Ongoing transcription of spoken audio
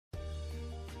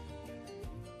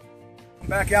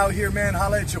Back out here, man.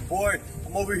 Holla at your boy.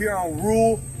 I'm over here on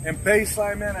Rule and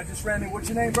Baseline, man. I just ran in. What's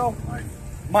your name, bro? Mike.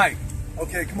 Mike.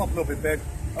 Okay, come up a little bit, babe.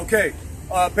 Okay,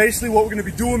 basically what we're going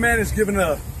to be doing, man, is giving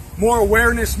more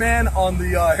awareness, man, on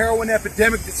the heroin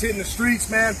epidemic that's hitting the streets,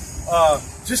 man.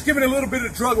 Just giving a little bit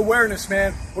of drug awareness,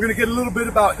 man. We're going to get a little bit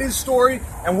about his story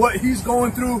and what he's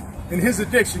going through in his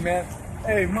addiction, man.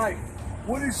 Hey, Mike,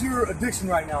 what is your addiction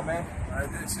right now, man? My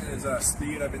addiction is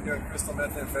speed. I've been doing crystal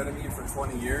methamphetamine for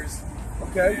 20 years.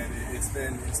 Okay. And it's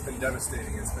been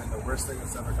devastating. It's been the worst thing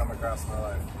that's ever come across my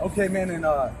life. Okay, man, and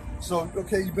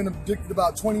okay, you've been addicted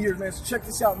about 20 years, man. So check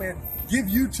this out, man. Give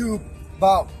YouTube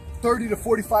about 30 to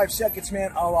 45 seconds,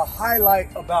 man. I'll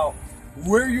highlight about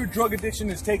where your drug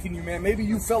addiction is taking you, man. Maybe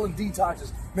you fell in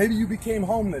detoxes. Maybe you became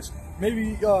homeless.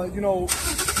 Maybe, you know,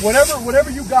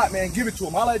 whatever you got, man, give it to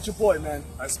him. I'll let your boy, man.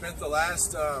 I spent the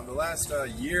last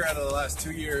year out of the last 2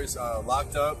 years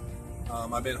locked up.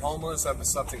 I've been homeless. I've been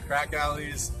slept in crack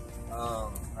alleys. I've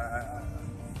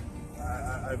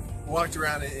walked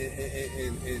around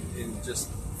in just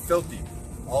filthy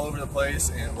all over the place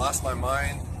and lost my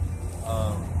mind,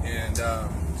 and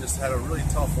just had a really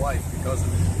tough life because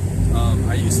of it.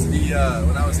 I used to be,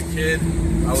 when I was a kid,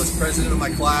 I was president of my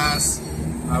class.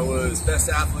 I was best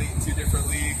athlete in 2 different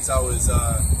leagues. I was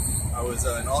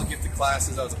in all gifted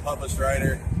classes. I was a published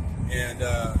writer, and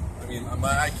I mean,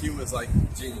 my IQ was like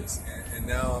genius, and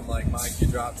now I'm like, my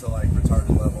IQ dropped to like retarded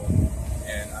level,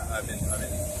 and I've been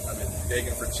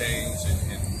begging for change,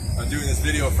 and I'm doing this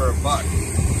video for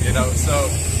 $1, you know. So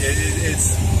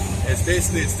it's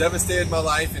basically, it's devastated my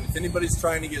life, and if anybody's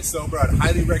trying to get sober, I'd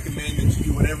highly recommend that you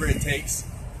do whatever it takes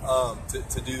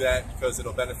to do that, because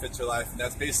it'll benefit your life. And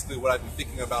that's basically what I've been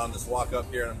thinking about on this walk up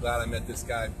here, and I'm glad I met this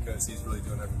guy because he's really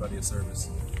doing everybody a service.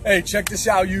 Hey, check this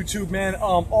out, YouTube, man.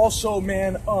 Also,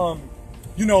 man,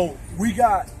 you know, we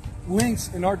got links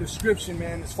in our description,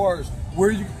 man, as far as where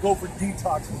you can go for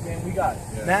detoxes, man. We got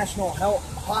national health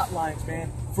hotlines,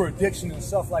 man, for addiction and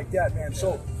stuff like that, man.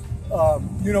 So,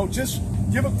 you know, just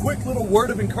give a quick little word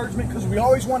of encouragement, because we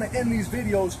always want to end these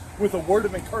videos with a word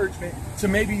of encouragement to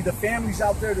maybe the families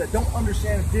out there that don't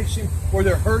understand addiction, or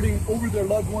they're hurting over their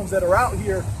loved ones that are out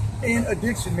here in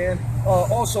addiction, man.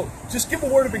 Also, just give a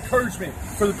word of encouragement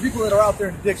for the people that are out there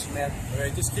in addiction, man.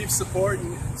 Okay, just keep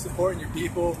supporting your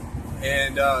people,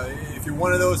 and if you're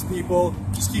one of those people,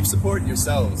 just keep supporting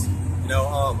yourselves. You know,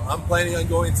 I'm planning on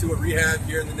going to a rehab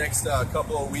here in the next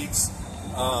couple of weeks,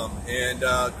 and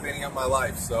cleaning up my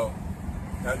life. So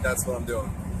that's what I'm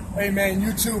doing. Hey, man,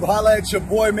 YouTube, holla at your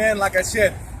boy, man. Like I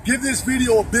said, give this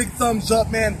video a big thumbs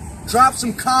up, man. Drop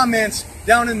some comments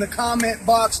down in the comment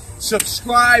box.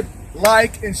 Subscribe,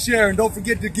 like, and share. And don't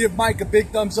forget to give Mike a big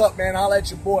thumbs up, man. Holla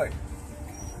at your boy.